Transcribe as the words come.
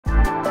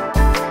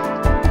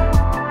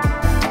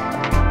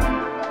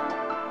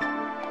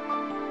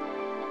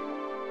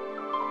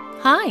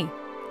Hi,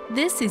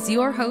 this is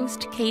your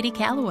host, Katie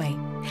Callaway,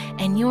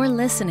 and you're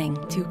listening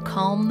to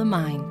Calm the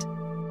Mind.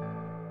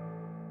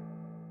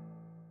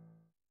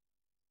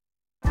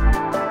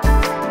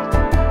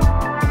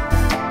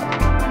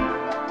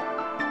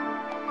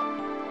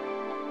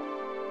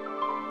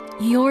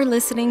 You're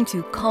listening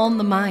to Calm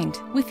the Mind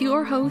with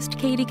your host,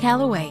 Katie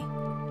Callaway.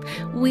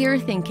 We're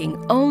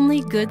thinking only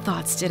good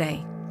thoughts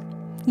today.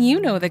 You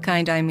know the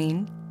kind I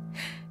mean,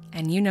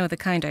 and you know the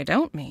kind I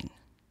don't mean.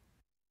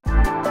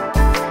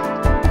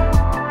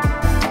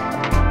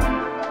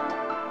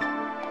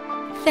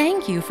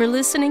 Thank you for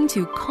listening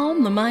to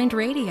Calm the Mind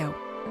Radio.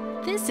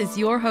 This is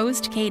your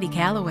host, Katie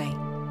Callaway.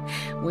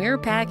 We're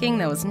packing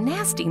those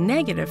nasty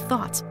negative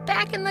thoughts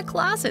back in the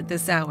closet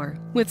this hour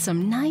with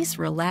some nice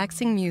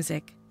relaxing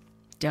music.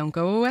 Don't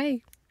go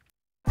away.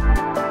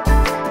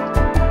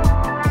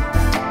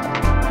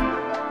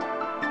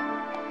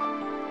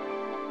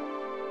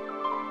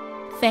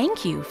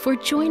 Thank you for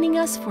joining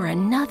us for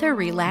another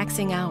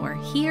relaxing hour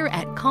here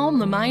at Calm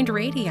the Mind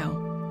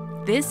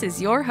Radio. This is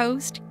your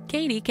host,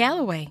 Katie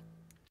Callaway.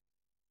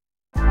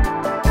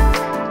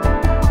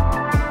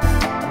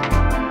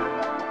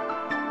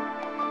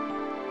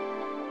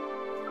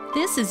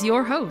 This is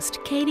your host,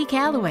 Katie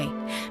Callaway,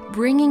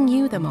 bringing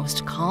you the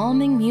most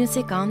calming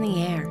music on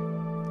the air.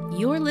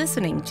 You're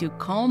listening to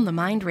Calm the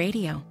Mind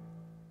Radio.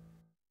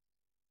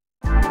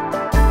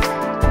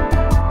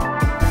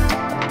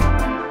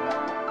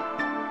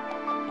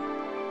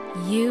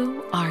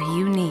 You are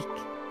unique.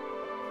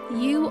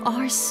 You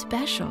are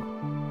special.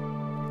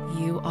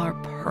 You are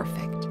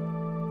perfect.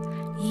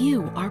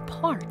 You are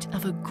part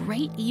of a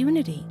great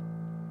unity.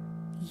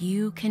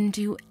 You can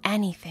do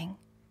anything.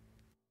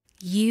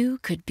 You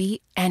could be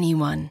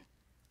anyone.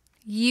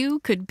 You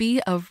could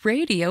be a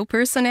radio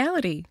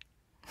personality.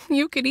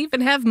 You could even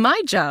have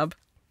my job.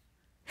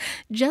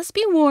 Just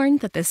be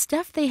warned that the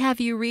stuff they have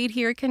you read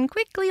here can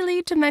quickly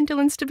lead to mental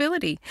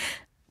instability.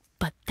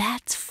 But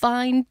that's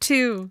fine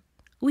too.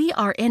 We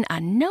are in a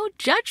no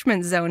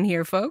judgment zone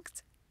here,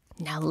 folks.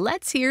 Now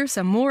let's hear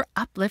some more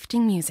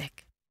uplifting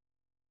music.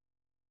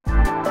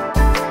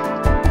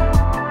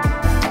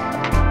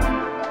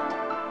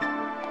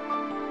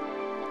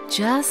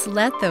 Just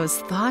let those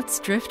thoughts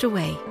drift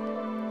away.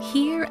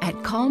 Here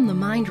at Calm the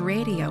Mind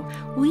Radio,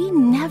 we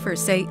never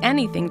say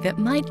anything that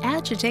might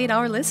agitate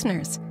our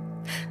listeners.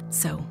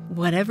 So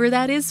whatever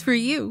that is for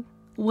you,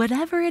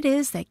 whatever it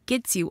is that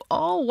gets you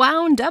all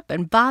wound up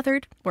and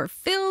bothered, or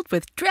filled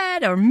with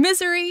dread or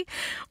misery,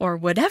 or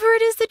whatever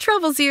it is that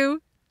troubles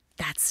you,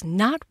 that's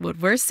not what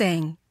we're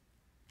saying.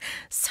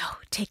 So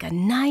take a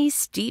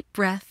nice deep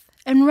breath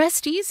and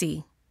rest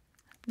easy.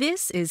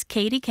 This is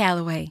Katie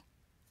Callaway.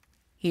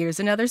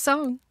 Here's another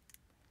song.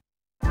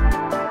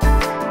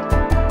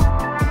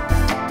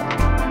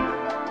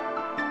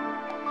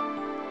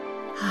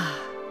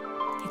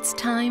 It's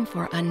time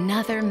for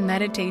another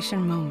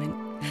meditation moment.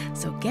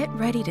 So get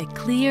ready to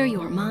clear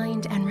your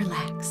mind and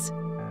relax.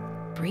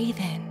 Breathe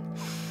in.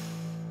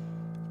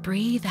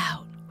 Breathe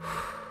out.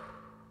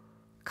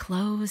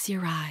 Close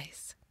your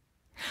eyes.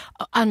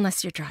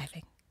 Unless you're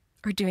driving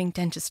or doing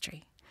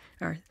dentistry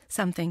or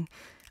something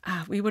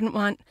we wouldn't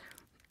want.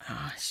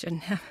 I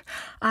shouldn't have.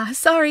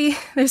 Sorry,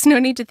 there's no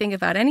need to think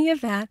about any of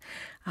that.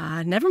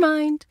 Never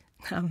mind.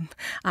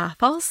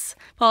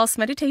 False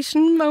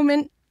meditation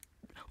moment.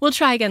 We'll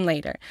try again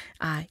later.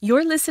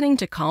 You're listening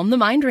to Calm the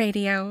Mind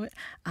Radio.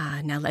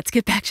 Now let's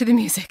get back to the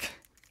music.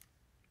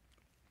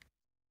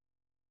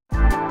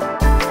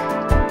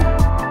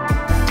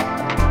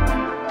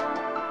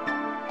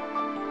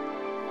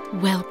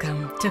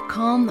 Welcome to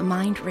Calm the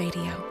Mind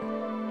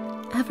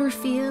Radio. Ever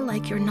feel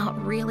like you're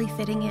not really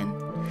fitting in?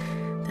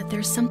 That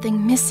there's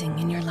something missing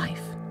in your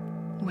life?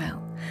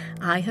 Well,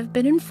 I have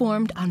been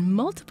informed on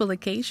multiple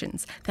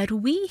occasions that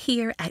we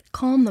here at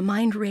Calm the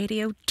Mind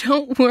Radio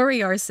don't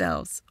worry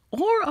ourselves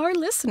or our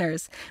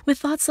listeners with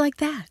thoughts like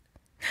that.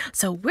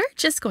 So we're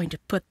just going to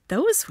put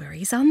those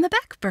worries on the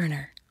back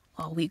burner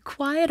while we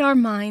quiet our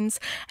minds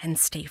and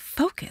stay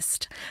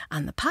focused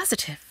on the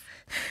positive.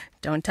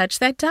 Don't touch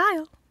that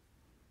dial.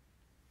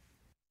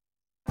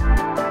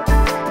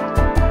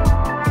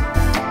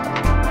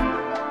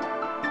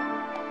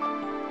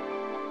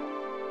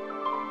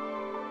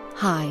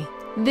 Hi,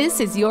 this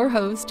is your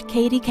host,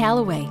 Katie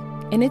Callaway,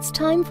 and it's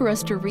time for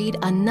us to read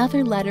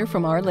another letter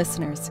from our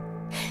listeners.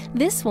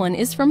 This one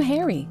is from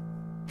Harry.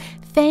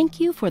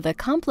 Thank you for the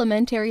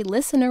complimentary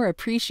listener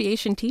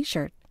appreciation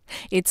t-shirt.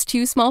 It's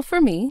too small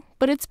for me,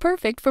 but it's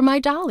perfect for my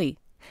dolly.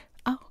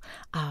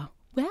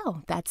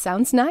 Well, that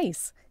sounds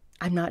nice.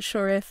 I'm not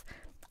sure if...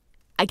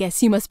 I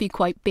guess you must be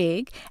quite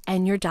big,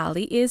 and your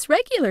dolly is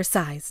regular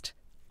sized.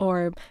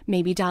 Or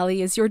maybe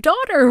Dolly is your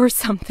daughter or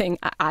something.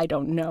 I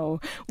don't know.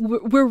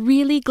 We're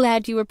really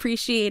glad you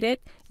appreciate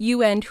it.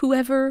 You and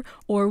whoever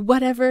or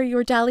whatever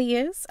your Dolly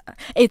is.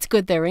 It's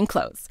good they're in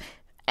clothes.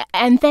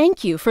 And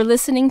thank you for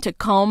listening to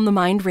Calm the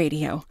Mind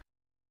Radio.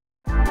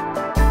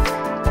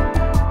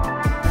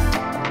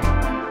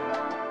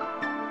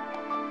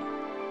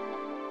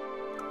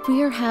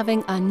 We're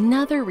having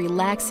another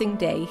relaxing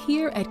day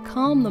here at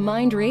Calm the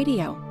Mind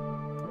Radio.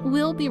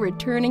 We'll be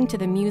returning to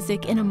the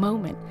music in a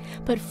moment,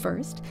 but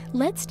first,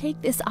 let's take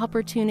this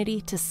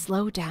opportunity to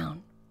slow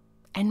down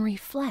and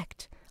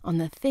reflect on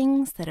the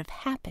things that have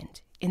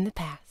happened in the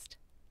past.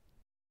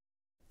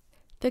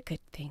 The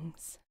good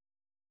things.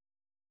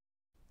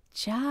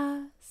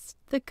 Just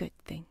the good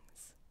things.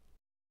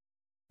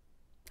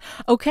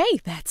 Okay,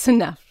 that's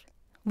enough.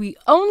 We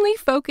only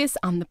focus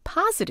on the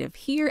positive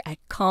here at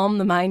Calm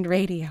the Mind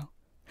Radio.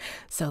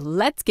 So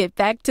let's get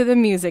back to the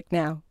music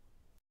now.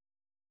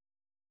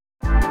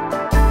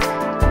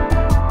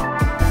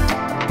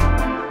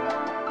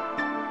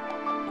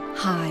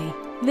 Hi,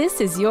 this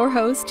is your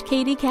host,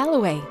 Katie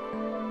Callaway.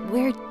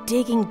 We're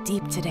digging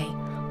deep today,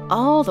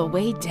 all the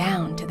way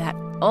down to that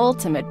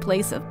ultimate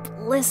place of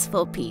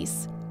blissful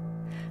peace.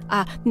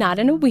 Not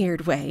in a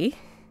weird way.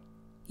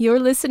 You're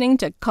listening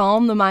to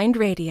Calm the Mind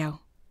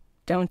Radio.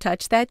 Don't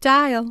touch that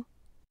dial.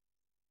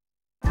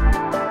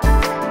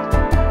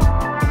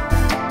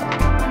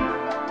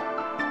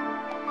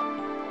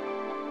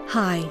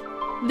 Hi,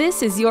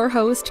 this is your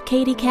host,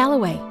 Katie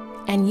Callaway,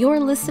 and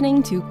you're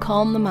listening to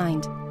Calm the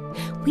Mind.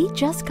 We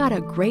just got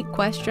a great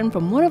question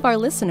from one of our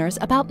listeners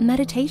about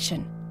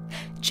meditation.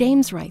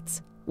 James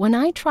writes, "When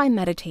I try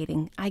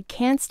meditating, I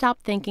can't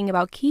stop thinking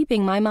about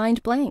keeping my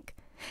mind blank.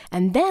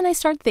 And then I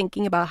start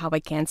thinking about how I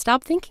can't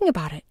stop thinking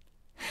about it."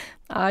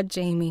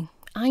 Jamie,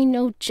 I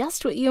know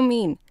just what you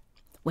mean.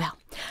 Well,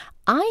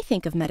 I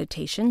think of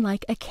meditation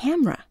like a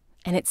camera,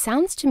 and it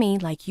sounds to me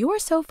like you're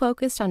so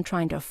focused on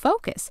trying to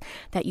focus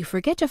that you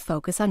forget to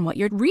focus on what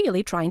you're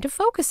really trying to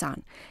focus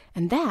on,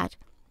 and that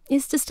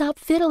is to stop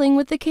fiddling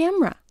with the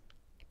camera,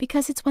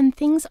 because it's when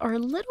things are a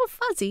little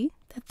fuzzy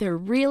that they're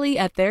really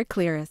at their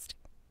clearest.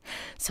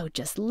 So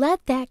just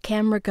let that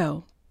camera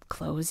go,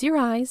 close your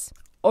eyes,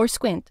 or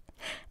squint,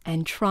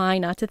 and try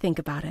not to think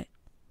about it.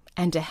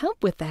 And to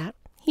help with that,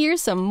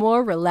 here's some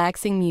more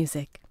relaxing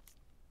music.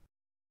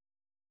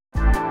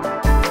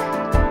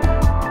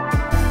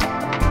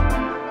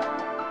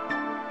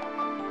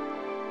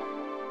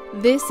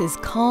 This is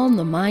Calm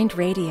the Mind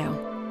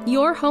Radio,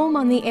 your home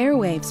on the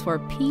airwaves for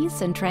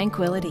peace and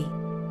tranquility.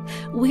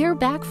 We're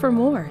back for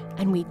more,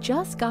 and we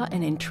just got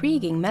an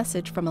intriguing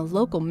message from a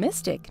local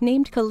mystic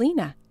named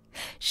Kalina.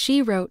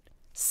 She wrote,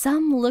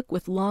 "Some look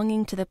with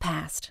longing to the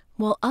past,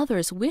 while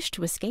others wish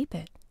to escape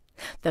it.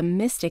 The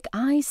mystic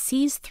eye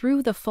sees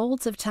through the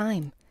folds of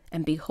time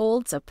and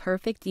beholds a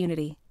perfect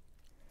unity."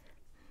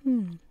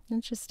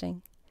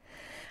 Interesting.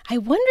 I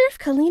wonder if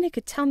Kalina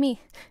could tell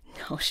me.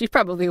 No, she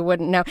probably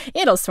wouldn't know.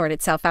 It'll sort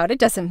itself out. It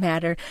doesn't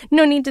matter.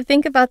 No need to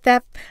think about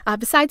that.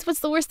 Besides, what's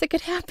the worst that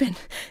could happen?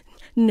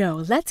 No,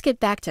 let's get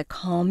back to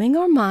calming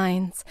our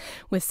minds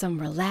with some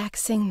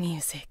relaxing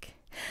music.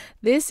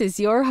 This is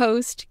your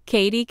host,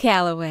 Katie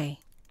Callaway.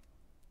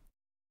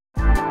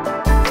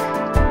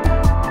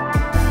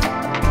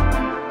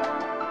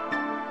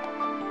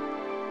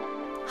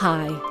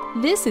 Hi,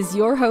 this is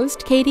your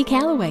host, Katie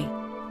Callaway.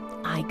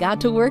 I got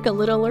to work a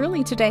little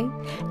early today,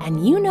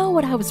 and you know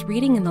what I was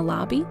reading in the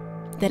lobby?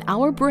 That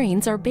our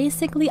brains are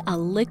basically a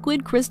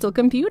liquid crystal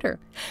computer,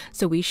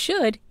 so we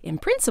should, in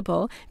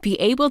principle, be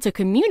able to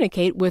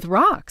communicate with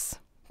rocks.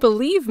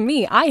 Believe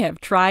me, I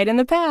have tried in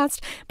the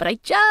past, but I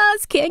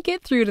just can't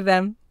get through to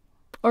them.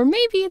 Or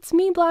maybe it's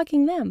me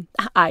blocking them.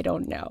 I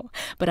don't know,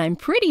 but I'm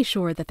pretty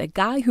sure that the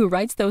guy who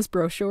writes those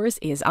brochures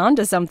is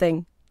onto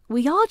something.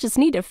 We all just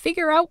need to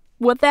figure out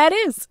what that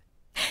is.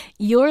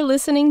 You're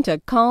listening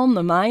to Calm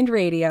the Mind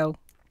Radio.